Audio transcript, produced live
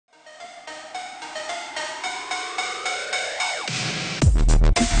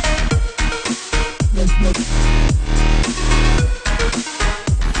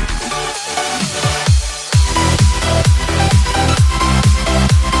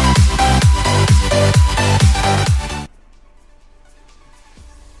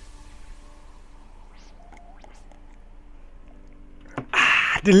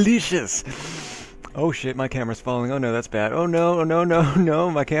delicious. Oh shit, my camera's falling. Oh no, that's bad. Oh no, no, no,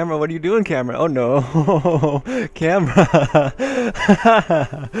 no, my camera. What are you doing, camera? Oh no, camera.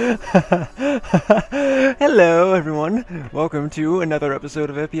 Hello, everyone. Welcome to another episode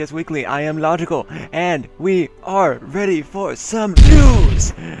of FPS Weekly. I am Logical, and we are ready for some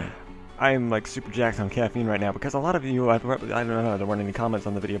news. I am like super jacked on caffeine right now because a lot of you, I don't know, there weren't any comments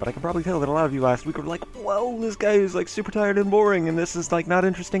on the video, but I can probably tell that a lot of you last week were like, whoa, this guy is like super tired and boring and this is like not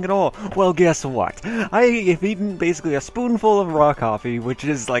interesting at all. Well, guess what? I have eaten basically a spoonful of raw coffee, which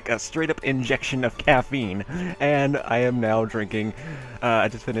is like a straight up injection of caffeine, and I am now drinking, I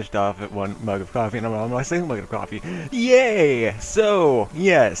just finished off at one mug of coffee and I'm on my second mug of coffee. Yay! So,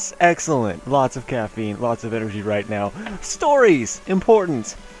 yes, excellent. Lots of caffeine, lots of energy right now. Stories!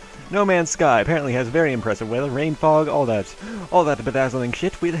 Important! No Man's Sky apparently has very impressive weather, rain, fog, all that bedazzling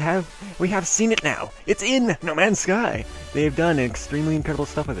shit. We have seen it now. It's in No Man's Sky. They have done extremely incredible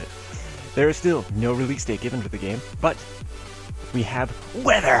stuff with it. There is still no release date given for the game, but we have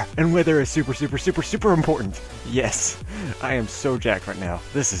weather, and weather is super, super, super, super important. Yes, I am so jacked right now.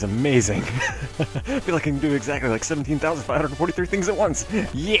 This is amazing. I feel like I can do exactly like 17,543 things at once.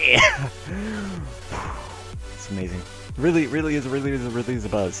 Yeah. It's amazing. Really is a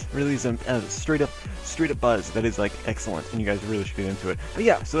buzz. Really is a straight up buzz that is like excellent, and you guys really should get into it. But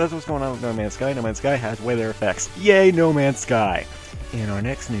yeah, so that's what's going on with No Man's Sky. No Man's Sky has weather effects. Yay, No Man's Sky! In our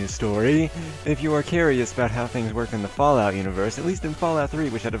next news story, if you are curious about how things work in the Fallout universe, at least in Fallout 3,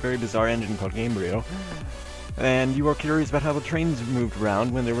 which had a very bizarre engine called Gamebryo, and you are curious about how the trains moved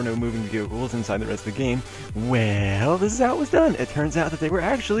around when there were no moving vehicles inside the rest of the game, well, this is how it was done. It turns out that they were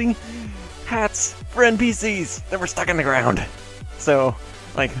actually hats for NPCs that were stuck in the ground. So,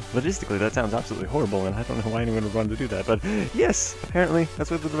 like, logistically, that sounds absolutely horrible, and I don't know why anyone would want to do that, but yes, apparently,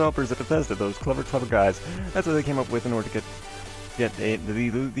 that's what the developers at Bethesda, those clever guys, that's what they came up with in order to get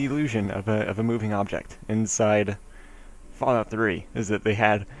the illusion of a moving object inside Fallout 3, is that they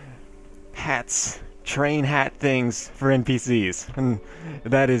had hats, train hat things for NPCs, and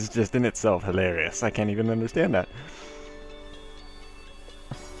that is just in itself hilarious. I can't even understand that.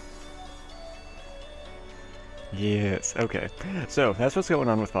 Yes, okay. So, that's what's going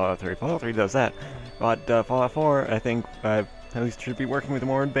on with Fallout 3. Fallout 3 does that, but Fallout 4, I think, at least should be working with a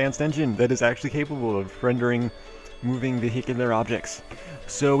more advanced engine that is actually capable of rendering moving vehicular objects.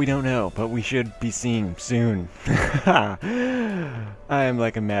 So we don't know, but we should be seeing soon. I am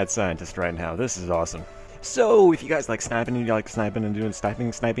like a mad scientist right now. This is awesome. So, if you guys like sniping and you like sniping and doing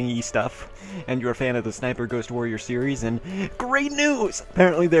sniping-y stuff, and you're a fan of the Sniper Ghost Warrior series, and great news!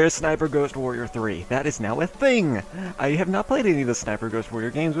 Apparently there's Sniper Ghost Warrior 3. That is now a thing! I have not played any of the Sniper Ghost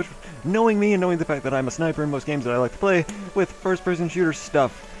Warrior games, which, knowing me and knowing the fact that I'm a sniper in most games that I like to play with first-person shooter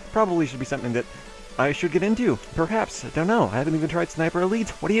stuff, probably should be something that I should get into. Perhaps. I don't know. I haven't even tried Sniper Elite.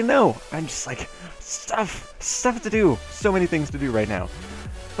 What do you know? I'm just like, stuff to do. So many things to do right now.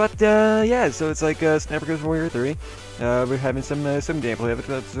 But, yeah, so it's like Sniper Ghost Warrior 3. We're having some gameplay of it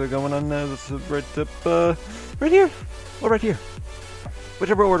that's going on right up, right here. Well, right here.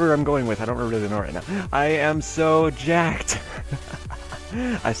 Whichever order I'm going with, I don't really know right now. I am so jacked.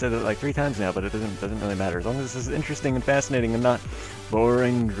 I said it like 3 times now, but it doesn't really matter. As long as this is interesting and fascinating and not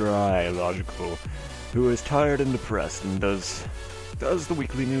boring, dry, logical. Who is tired and depressed and does the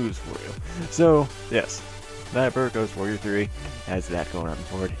weekly news for you. So, yes. Sniper Ghost Warrior 3 has that going on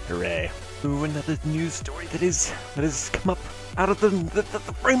forward. Hooray. Ooh, another news story that has come up out of the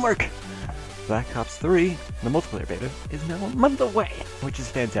framework. Black Ops 3, the multiplayer beta, is now a month away, which is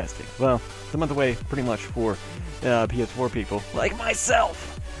fantastic. Well, it's a month away pretty much for PS4 people like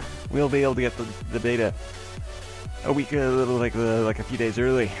myself. We'll be able to get the beta a week, like a few days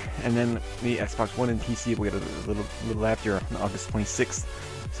early, and then the Xbox One and PC will get a little after on August 26th.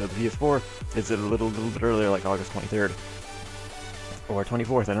 So the PS4 is a little bit earlier, like August 23rd or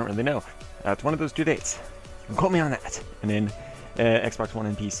 24th. I don't really know. It's one of those 2 dates. Don't quote me on that. And then Xbox One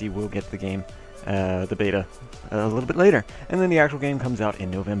and PC will get the game, the beta, a little bit later, and then the actual game comes out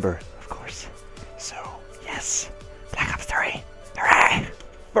in November, of course. So yes, Black Ops 3, hooray!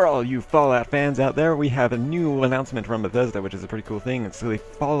 For all you Fallout fans out there, we have a new announcement from Bethesda, which is a pretty cool thing. It's the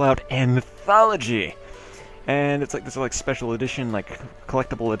Fallout Anthology. And it's like this like special edition, like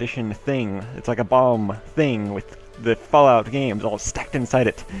collectible edition thing. It's like a bomb thing with the Fallout games all stacked inside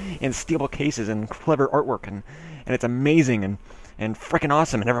it in steelbook cases and clever artwork, and it's amazing and freaking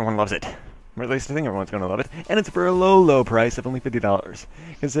awesome, and everyone loves it. Or at least I think everyone's going to love it. And it's for a low price of only $50,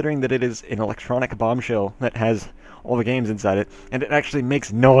 considering that it is an electronic bombshell that has all the games inside it, and it actually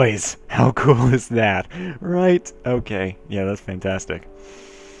makes noise. How cool is that? Right? Okay. Yeah, that's fantastic.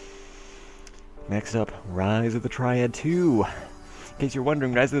 Next up, Rise of the Triad 2. case you're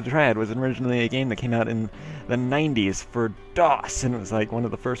wondering, Rise of the Triad was originally a game that came out in the 90s for DOS, and it was like one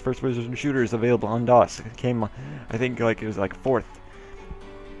of the first-person shooters available on DOS. It came, I think, like it was like 4th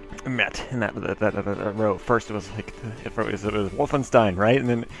met in that row. First it was like it was Wolfenstein, right? And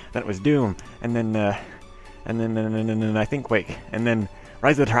then it was Doom, and then I think Quake, and then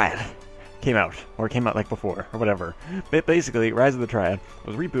Rise of the Triad came out like before or whatever. But basically, Rise of the Triad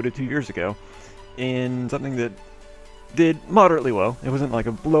was rebooted 2 years ago in something that did moderately well. It wasn't like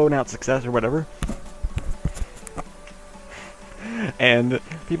a blown out success or whatever, and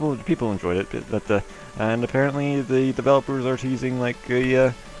people enjoyed it. But and apparently the developers are teasing like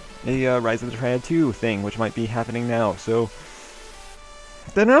a Rise of the Triad 2 thing, which might be happening now. So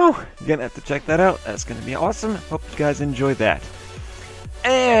don't know. You're gonna have to check that out. That's gonna be awesome. Hope you guys enjoy that.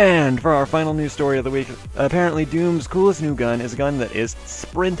 And for our final news story of the week, apparently Doom's coolest new gun is a gun that is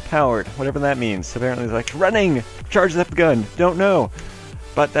sprint-powered, whatever that means. Apparently it's like, running! Charges up the gun! Don't know!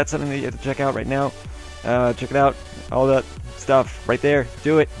 But that's something that you have to check out right now. Check it out. All that stuff right there.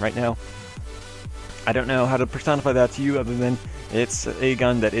 Do it right now. I don't know how to personify that to you other than it's a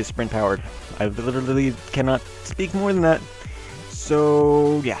gun that is sprint-powered. I literally cannot speak more than that.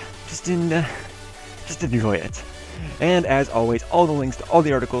 So, yeah. Just enjoy it. And as always, all the links to all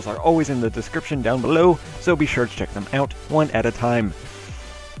the articles are always in the description down below, so be sure to check them out one at a time.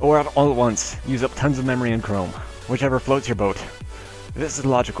 Or all at once. Use up tons of memory in Chrome. Whichever floats your boat. This is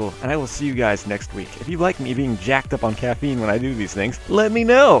Logical, and I will see you guys next week. If you like me being jacked up on caffeine when I do these things, let me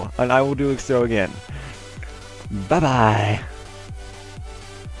know, and I will do so again. Bye-bye.